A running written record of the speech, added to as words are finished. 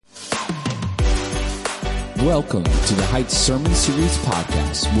Welcome to the Heights Sermon Series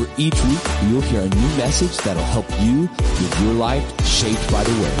podcast, where each week you'll hear a new message that'll help you live your life shaped by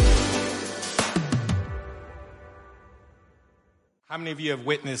the Word. How many of you have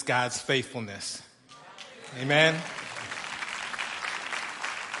witnessed God's faithfulness? Amen.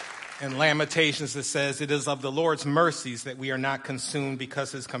 In Lamentations it says, "It is of the Lord's mercies that we are not consumed,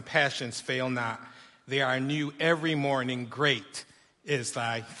 because his compassions fail not. They are new every morning. Great is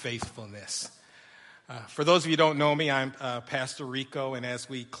thy faithfulness." For those of you who don't know me, I'm Pastor Rico, and as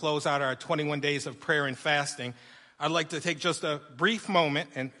we close out our 21 days of prayer and fasting, I'd like to take just a brief moment,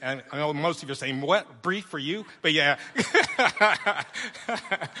 and I know most of you are saying, what, brief for you? But yeah,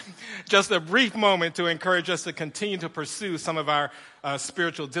 just a brief moment to encourage us to continue to pursue some of our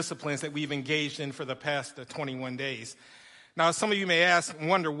spiritual disciplines that we've engaged in for the past 21 days. Now, some of you may ask and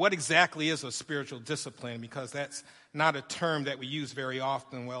wonder, what exactly is a spiritual discipline? Because that's not a term that we use very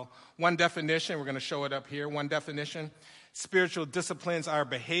often. Well, one definition, we're going to show it up here. One definition, spiritual disciplines are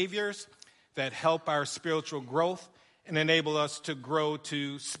behaviors that help our spiritual growth and enable us to grow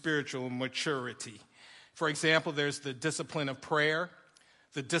to spiritual maturity. For example, there's the discipline of prayer,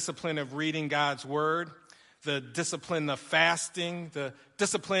 the discipline of reading God's word, the discipline of fasting, the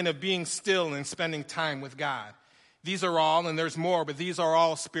discipline of being still and spending time with God. These are all, and there's more, but these are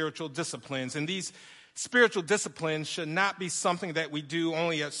all spiritual disciplines. And these spiritual disciplines should not be something that we do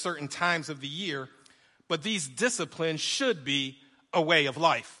only at certain times of the year, but these disciplines should be a way of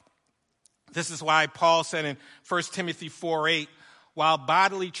life. This is why Paul said in 1 Timothy 4:8, while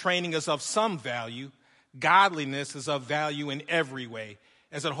bodily training is of some value, godliness is of value in every way,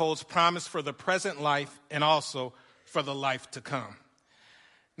 as it holds promise for the present life and also for the life to come.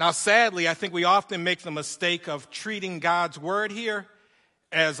 Now, sadly, I think we often make the mistake of treating God's word here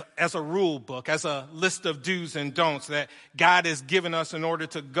as a rule book, as a list of do's and don'ts that God has given us in order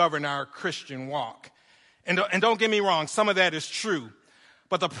to govern our Christian walk. And don't get me wrong, some of that is true.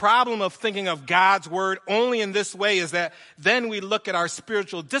 But the problem of thinking of God's word only in this way is that then we look at our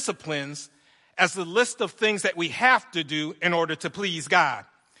spiritual disciplines as the list of things that we have to do in order to please God.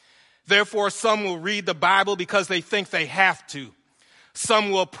 Therefore, some will read the Bible because they think they have to.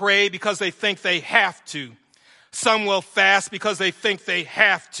 Some will pray because they think they have to. Some will fast because they think they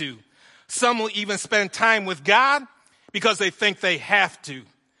have to. Some will even spend time with God because they think they have to.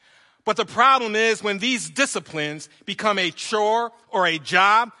 But the problem is when these disciplines become a chore or a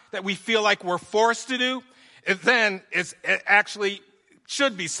job that we feel like we're forced to do, then it actually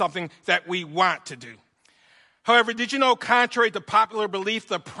should be something that we want to do. However, did you know, contrary to popular belief,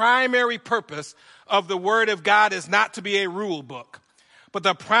 the primary purpose of the Word of God is not to be a rule book. But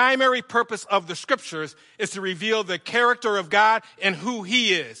the primary purpose of the scriptures is to reveal the character of God and who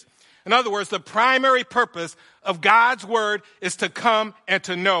he is. In other words, the primary purpose of God's word is to come and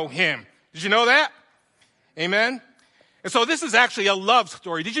to know him. Did you know that? Amen. And so this is actually a love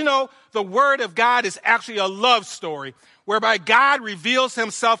story. Did you know the word of God is actually a love story whereby God reveals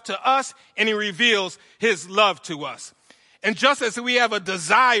himself to us and he reveals his love to us. And just as we have a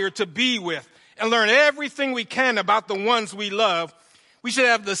desire to be with and learn everything we can about the ones we love, we should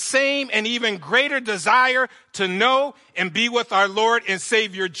have the same and even greater desire to know and be with our Lord and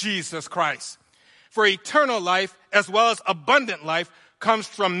Savior Jesus Christ. For eternal life, as well as abundant life, comes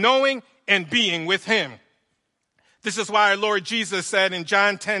from knowing and being with him. This is why our Lord Jesus said in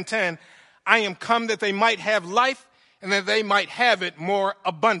John 10:10, I am come that they might have life and that they might have it more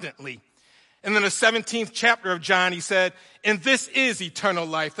abundantly. And in the 17th chapter of John, he said, and this is eternal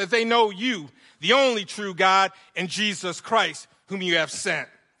life, that they know you, the only true God, and Jesus Christ, whom you have sent.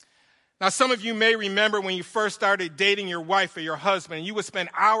 Now, some of you may remember when you first started dating your wife or your husband, and you would spend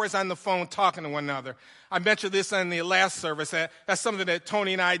hours on the phone talking to one another. I mentioned this in the last service. That's something that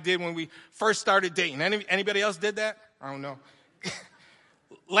Tony and I did when we first started dating. Anybody else did that? I don't know.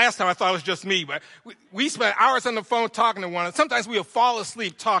 Last time I thought it was just me, but we spent hours on the phone talking to one another. Sometimes we would fall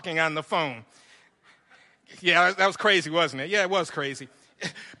asleep talking on the phone. Yeah, that was crazy, wasn't it? Yeah, it was crazy.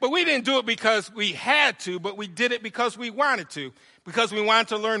 But we didn't do it because we had to, but we did it because we wanted to, because we wanted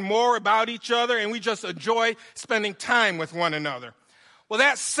to learn more about each other, and we just enjoy spending time with one another. Well,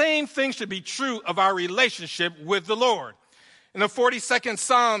 that same thing should be true of our relationship with the Lord. In the 42nd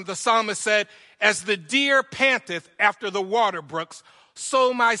Psalm, the psalmist said, as the deer panteth after the water brooks,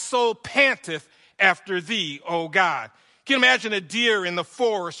 so my soul panteth after thee, O God. Can you imagine a deer in the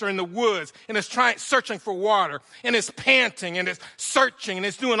forest or in the woods and it's searching for water and it's panting and it's searching and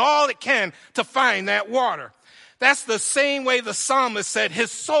it's doing all it can to find that water? That's the same way the psalmist said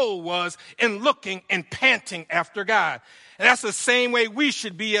his soul was in looking and panting after God. And that's the same way we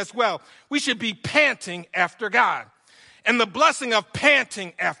should be as well. We should be panting after God. And the blessing of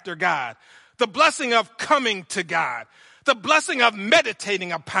panting after God, the blessing of coming to God, the blessing of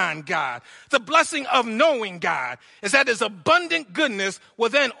meditating upon God, the blessing of knowing God, is that his abundant goodness will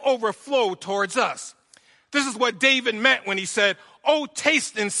then overflow towards us. This is what David meant when he said, "Oh,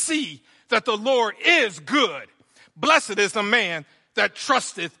 taste and see that the Lord is good. Blessed is the man that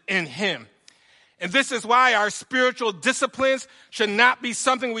trusteth in him." And this is why our spiritual disciplines should not be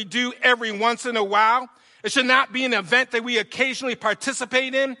something we do every once in a while. It should not be an event that we occasionally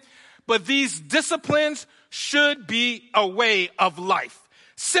participate in. But these disciplines should be a way of life,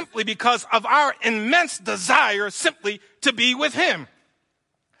 simply because of our immense desire simply to be with him.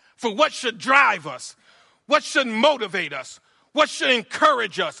 For what should drive us? What should motivate us? What should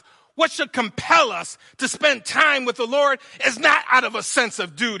encourage us? What should compel us to spend time with the Lord is not out of a sense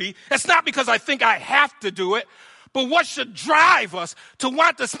of duty. It's not because I think I have to do it. But what should drive us to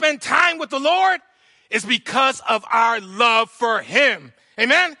want to spend time with the Lord is because of our love for him.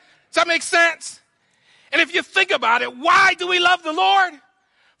 Amen? Does that make sense? And if you think about it, why do we love the Lord?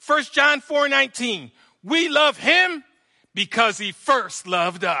 1 John 4:19. We love him because he first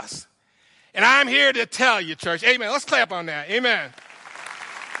loved us. And I'm here to tell you, church, amen. Let's clap on that. Amen.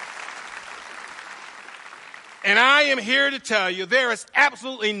 And I am here to tell you there is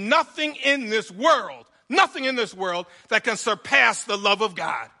absolutely nothing in this world that can surpass the love of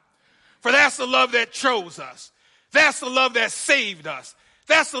God. For that's the love that chose us. That's the love that saved us.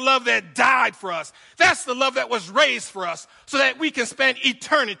 That's the love that died for us. That's the love that was raised for us so that we can spend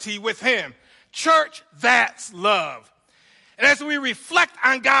eternity with him. Church, that's love. And as we reflect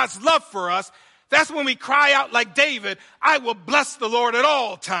on God's love for us, that's when we cry out like David, "I will bless the Lord at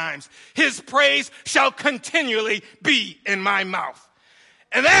all times. His praise shall continually be in my mouth."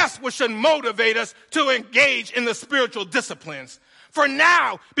 And that's what should motivate us to engage in the spiritual disciplines. For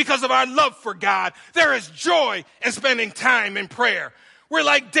now, because of our love for God, there is joy in spending time in prayer. We're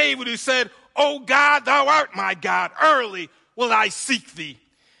like David who said, "O God, thou art my God. Early will I seek thee."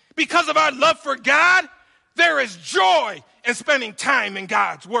 Because of our love for God, there is joy in spending time in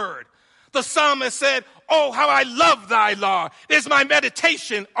God's word. The psalmist said, "Oh, how I love thy law. It is my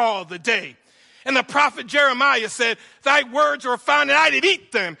meditation all the day." And the prophet Jeremiah said, "Thy words were found, and I did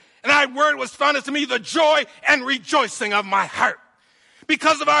eat them. And thy word was found unto me the joy and rejoicing of my heart."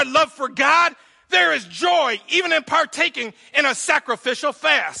 Because of our love for God, there is joy even in partaking in a sacrificial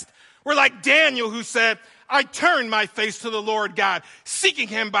fast. We're like Daniel who said, "I turned my face to the Lord God, seeking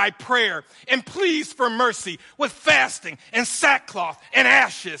him by prayer and pleas for mercy with fasting and sackcloth and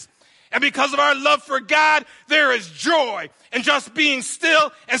ashes." And because of our love for God, there is joy in just being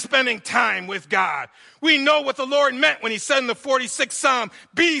still and spending time with God. We know what the Lord meant when he said in the 46th Psalm,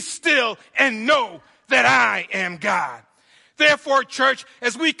 "Be still and know that I am God." Therefore, church,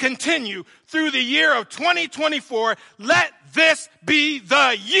 as we continue through the year of 2024, let this be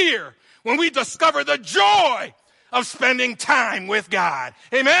the year when we discover the joy of spending time with God.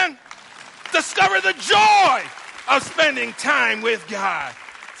 Amen? Discover the joy of spending time with God.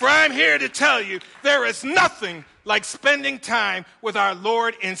 For I'm here to tell you, there is nothing like spending time with our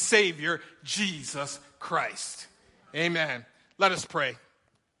Lord and Savior, Jesus Christ. Amen. Let us pray.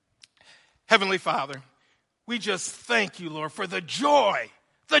 Heavenly Father, we just thank you, Lord, for the joy,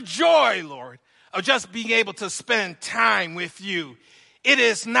 Lord, of just being able to spend time with you. It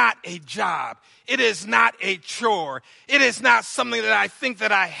is not a job. It is not a chore. It is not something that I think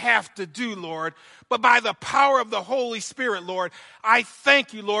that I have to do, Lord. But by the power of the Holy Spirit, Lord, I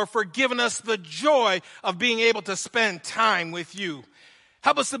thank you, Lord, for giving us the joy of being able to spend time with you.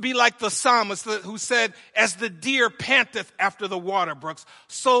 Help us to be like the psalmist who said, "As the deer panteth after the water brooks,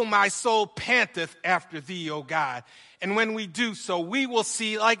 so my soul panteth after thee, O God." And when we do so, we will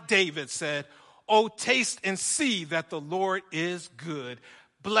see, like David said, "Oh, taste and see that the Lord is good.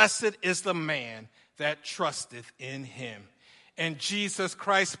 Blessed is the man that trusteth in him." In Jesus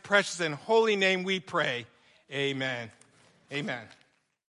Christ's precious and holy name we pray. Amen. Amen.